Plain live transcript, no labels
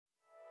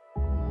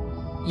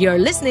You're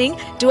listening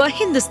to a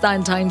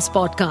Hindustan Times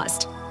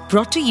podcast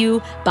brought to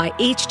you by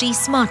HT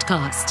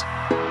Smartcast.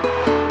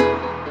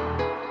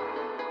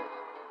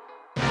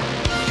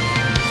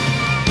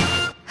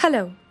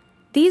 Hello,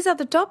 these are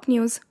the top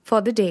news for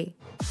the day.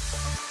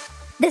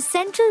 The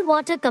Central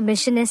Water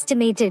Commission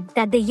estimated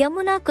that the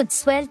Yamuna could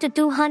swell to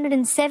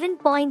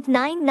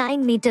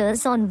 207.99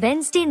 meters on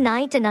Wednesday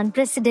night, an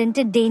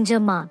unprecedented danger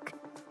mark.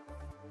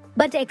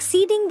 But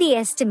exceeding the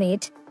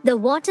estimate, the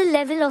water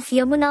level of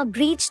Yamuna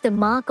breached the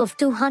mark of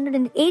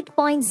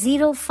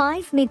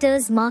 208.05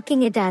 meters,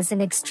 marking it as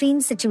an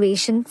extreme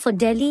situation for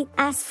Delhi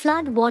as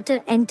flood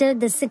water entered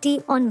the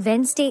city on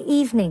Wednesday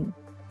evening.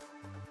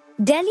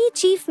 Delhi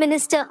Chief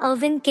Minister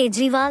Arvind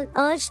Kejriwal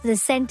urged the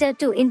centre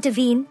to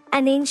intervene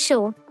and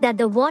ensure that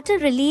the water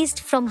released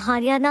from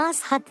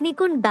Haryana's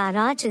Hatnikund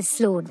barrage is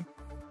slowed.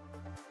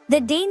 The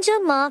danger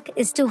mark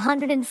is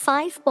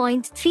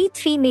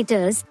 205.33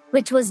 meters,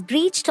 which was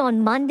breached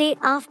on Monday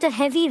after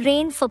heavy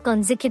rain for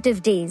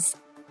consecutive days.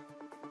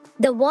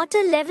 The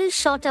water level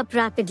shot up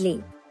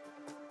rapidly.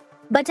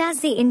 But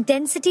as the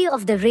intensity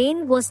of the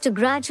rain was to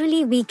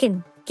gradually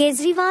weaken,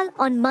 Kejriwal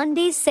on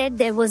Monday said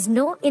there was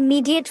no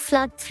immediate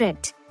flood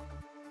threat.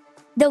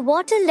 The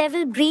water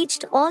level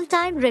breached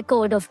all-time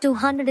record of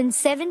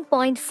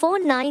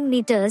 207.49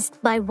 meters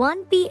by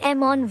 1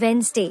 p.m. on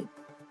Wednesday.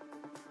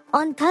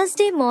 On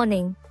Thursday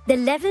morning, the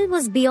level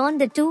was beyond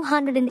the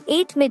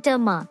 208-meter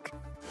mark.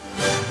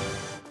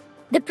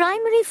 The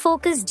primary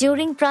focus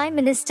during Prime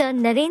Minister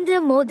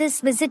Narendra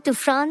Modi's visit to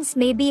France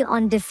may be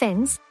on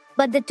defense,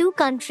 but the two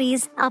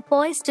countries are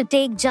poised to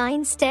take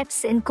giant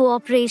steps in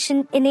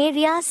cooperation in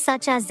areas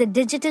such as the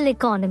digital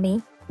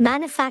economy,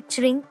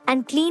 manufacturing,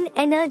 and clean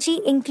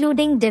energy,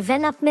 including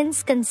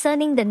developments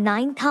concerning the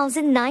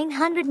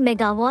 9,900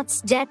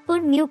 megawatts Jaipur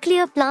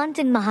nuclear plant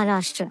in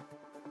Maharashtra.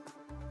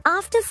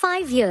 After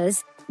 5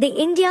 years, the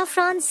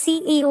India-France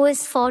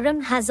CEOs Forum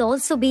has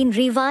also been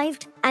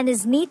revived and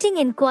is meeting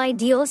in Quai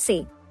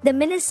d'Orsay, the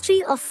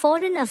Ministry of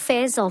Foreign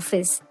Affairs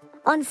office,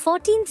 on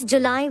 14th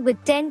July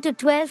with 10 to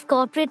 12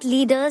 corporate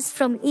leaders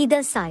from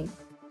either side.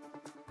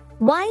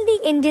 While the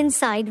Indian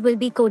side will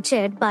be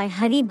co-chaired by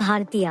Hari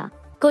Bhartiya,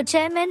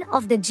 co-chairman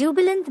of the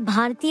jubilant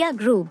Bhartiya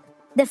Group,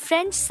 the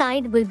French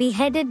side will be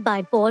headed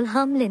by Paul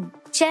Hamelin,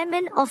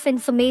 chairman of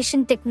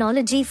information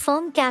technology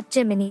firm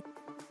Capgemini.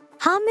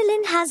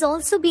 Hamelin has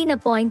also been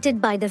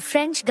appointed by the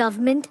French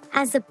government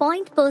as the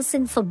point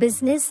person for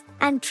business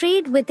and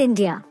trade with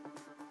India.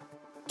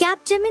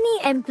 Capgemini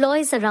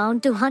employs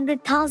around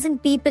 200,000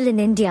 people in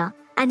India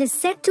and is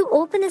set to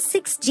open a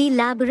 6G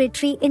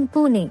laboratory in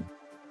Pune.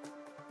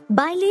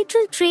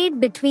 Bilateral trade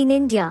between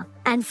India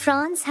and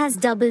France has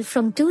doubled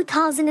from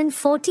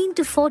 2014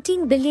 to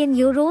 14 billion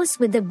euros,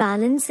 with the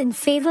balance in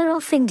favor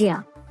of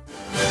India.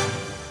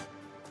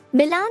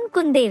 Milan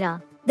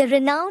Kundera, the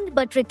renowned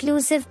but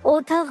reclusive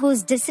author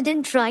whose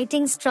dissident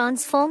writings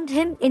transformed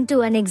him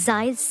into an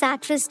exiled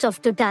satirist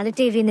of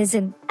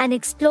totalitarianism, an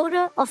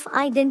explorer of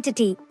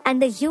identity and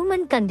the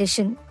human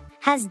condition,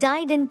 has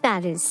died in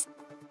Paris.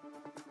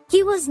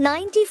 He was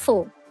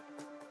 94.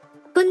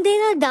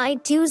 Kundera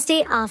died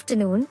Tuesday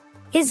afternoon,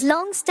 his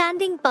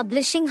long-standing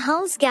publishing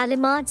house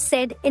Gallimard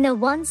said in a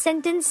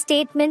one-sentence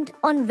statement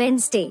on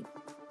Wednesday.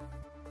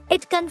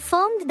 It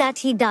confirmed that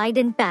he died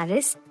in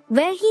Paris,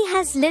 where he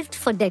has lived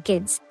for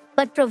decades,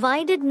 but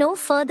provided no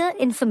further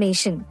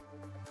information.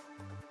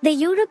 The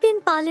European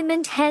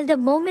Parliament held a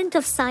moment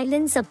of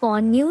silence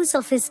upon news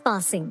of his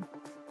passing.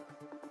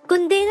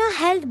 Kundera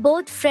held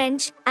both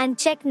French and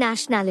Czech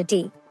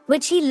nationality,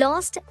 which he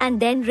lost and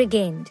then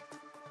regained.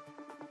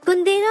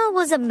 Kundera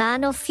was a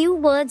man of few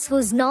words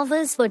whose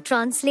novels were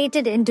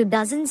translated into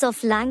dozens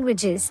of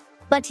languages,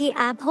 but he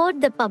abhorred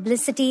the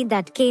publicity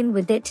that came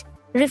with it,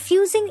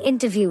 refusing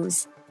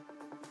interviews.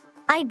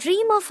 I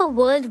dream of a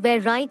world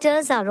where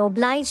writers are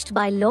obliged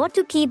by law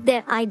to keep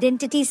their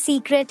identity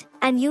secret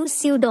and use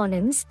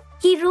pseudonyms,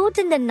 he wrote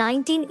in the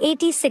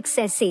 1986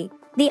 essay,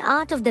 The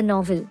Art of the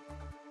Novel.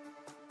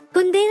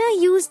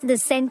 Kundera used the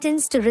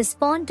sentence to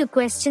respond to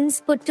questions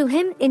put to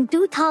him in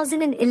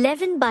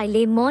 2011 by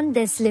Le Monde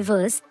des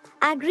Livres,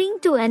 agreeing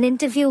to an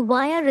interview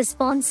via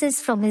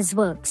responses from his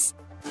works.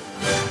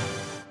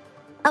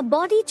 A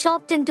body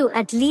chopped into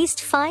at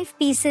least 5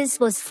 pieces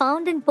was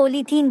found in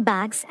polythene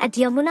bags at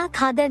Yamuna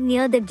Khadar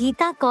near the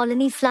Geeta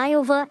Colony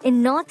flyover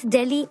in North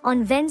Delhi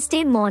on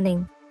Wednesday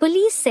morning,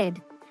 police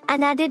said,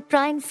 and added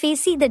prima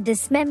facie the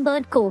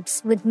dismembered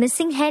corpse with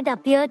missing head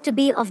appeared to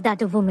be of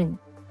that of woman.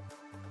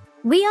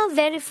 We are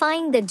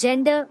verifying the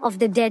gender of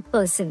the dead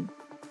person.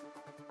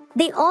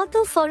 The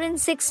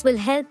orthoforensics will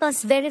help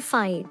us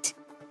verify it.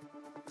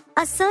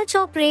 A search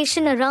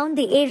operation around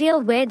the area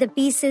where the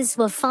pieces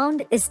were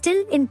found is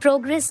still in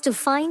progress to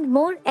find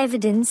more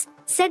evidence,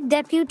 said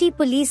Deputy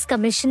Police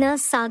Commissioner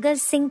Sagar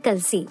Singh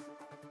Kalsi.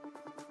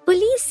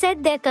 Police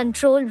said their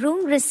control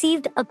room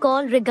received a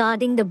call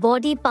regarding the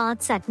body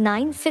parts at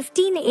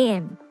 9:15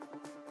 a.m.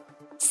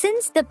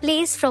 Since the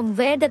place from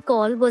where the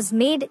call was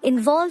made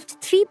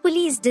involved 3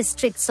 police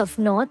districts of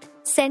North,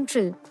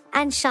 Central,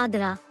 and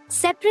Shadara,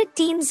 separate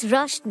teams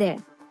rushed there.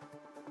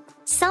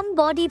 Some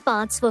body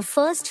parts were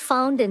first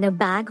found in a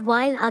bag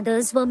while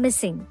others were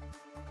missing.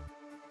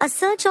 A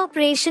search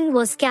operation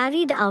was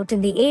carried out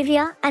in the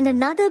area and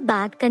another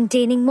bag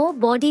containing more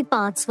body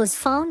parts was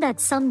found at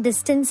some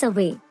distance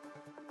away.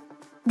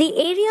 The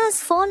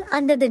areas fall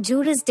under the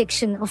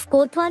jurisdiction of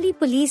Kotwali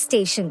Police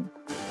Station.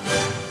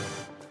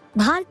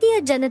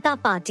 Bharatiya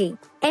Janata Party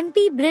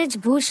MP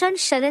Brij Bhushan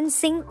Sharan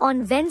Singh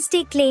on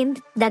Wednesday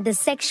claimed that the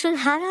sexual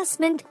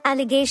harassment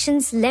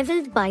allegations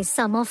leveled by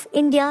some of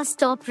India's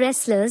top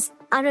wrestlers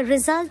are a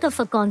result of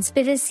a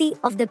conspiracy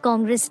of the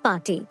Congress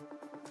party.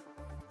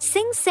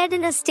 Singh said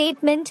in a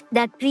statement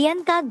that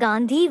Priyanka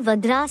Gandhi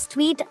Vadra's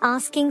tweet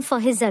asking for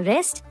his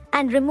arrest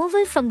and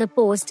removal from the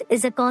post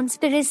is a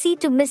conspiracy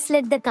to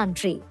mislead the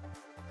country.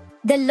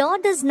 The law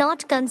does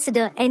not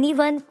consider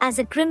anyone as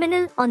a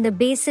criminal on the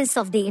basis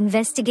of the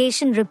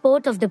investigation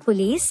report of the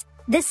police.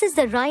 This is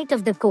the right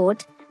of the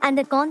court, and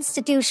the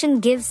Constitution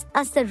gives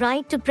us the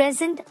right to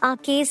present our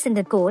case in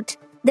the court,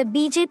 the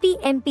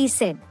BJP MP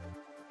said.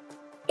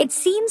 It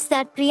seems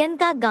that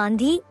Priyanka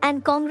Gandhi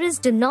and Congress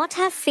do not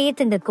have faith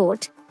in the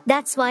court,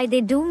 that's why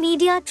they do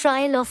media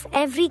trial of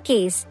every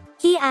case,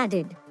 he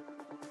added.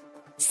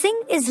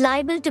 Singh is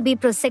liable to be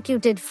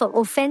prosecuted for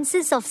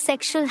offences of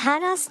sexual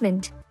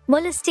harassment,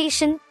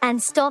 molestation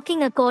and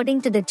stalking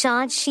according to the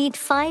charge sheet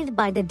filed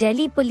by the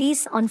Delhi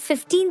police on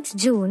 15th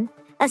June,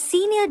 a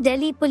senior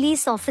Delhi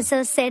police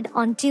officer said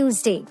on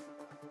Tuesday.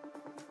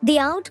 The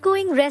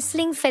outgoing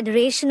Wrestling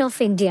Federation of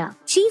India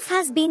chief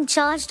has been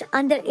charged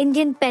under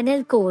Indian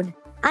Penal Code,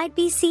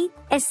 IPC,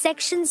 as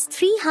sections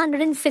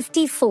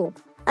 354,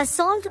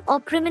 assault or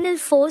criminal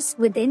force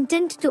with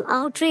intent to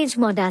outrage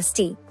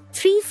modesty,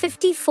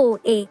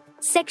 354A,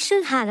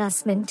 sexual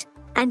harassment,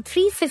 and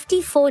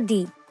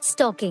 354D,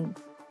 stalking.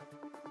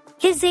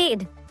 His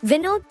aide,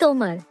 Vinod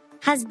Tomar,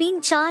 has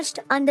been charged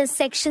under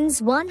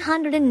sections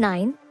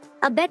 109,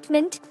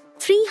 abetment,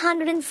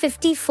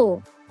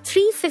 354,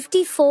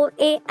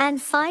 354A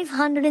and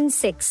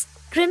 506,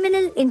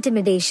 criminal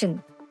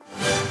intimidation.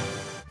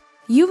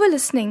 You were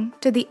listening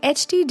to the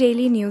HT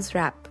Daily News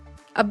Wrap,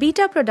 a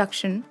beta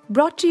production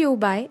brought to you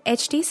by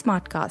HT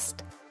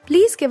Smartcast.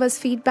 Please give us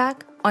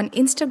feedback on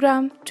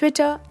Instagram,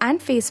 Twitter and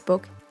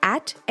Facebook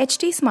at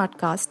HT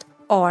Smartcast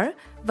or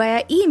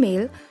via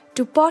email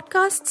to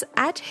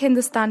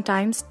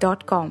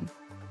podcasts@hindustantimes.com.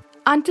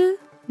 Until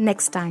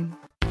next time.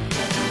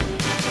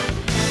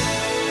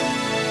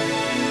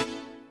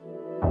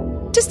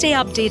 To stay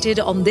updated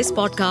on this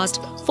podcast,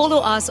 follow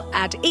us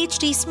at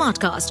HT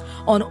Smartcast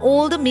on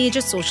all the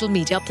major social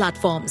media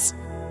platforms.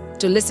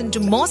 To listen to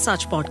more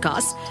such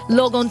podcasts,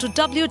 log on to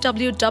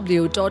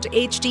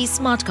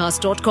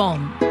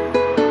www.htsmartcast.com.